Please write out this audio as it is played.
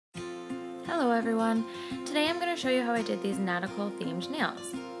Hello everyone! Today I'm going to show you how I did these nautical themed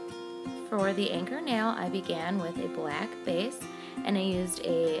nails. For the anchor nail, I began with a black base and I used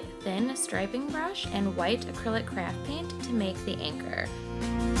a thin striping brush and white acrylic craft paint to make the anchor.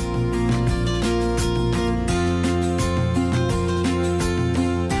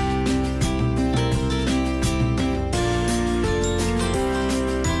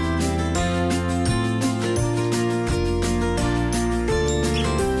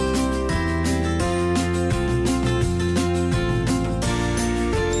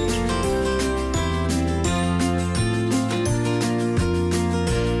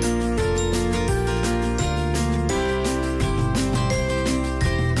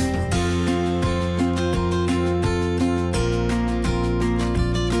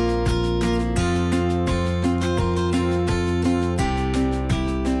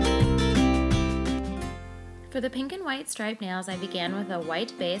 For the pink and white striped nails, I began with a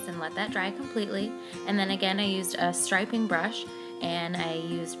white base and let that dry completely, and then again I used a striping brush and I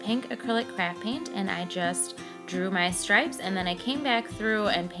used pink acrylic craft paint and I just drew my stripes, and then I came back through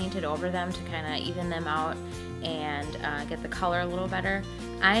and painted over them to kind of even them out and get the color a little better.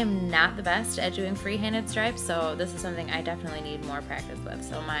 I am not the best at doing free-handed stripes, so this is something I definitely need more practice with,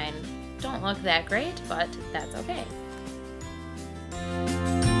 so mine don't look that great, but that's okay.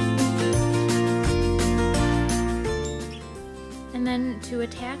 And then to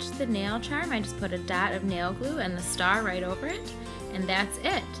attach the nail charm, I just put a dot of nail glue and the star right over it, and that's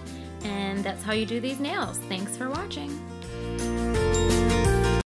it. And that's how you do these nails. Thanks for watching.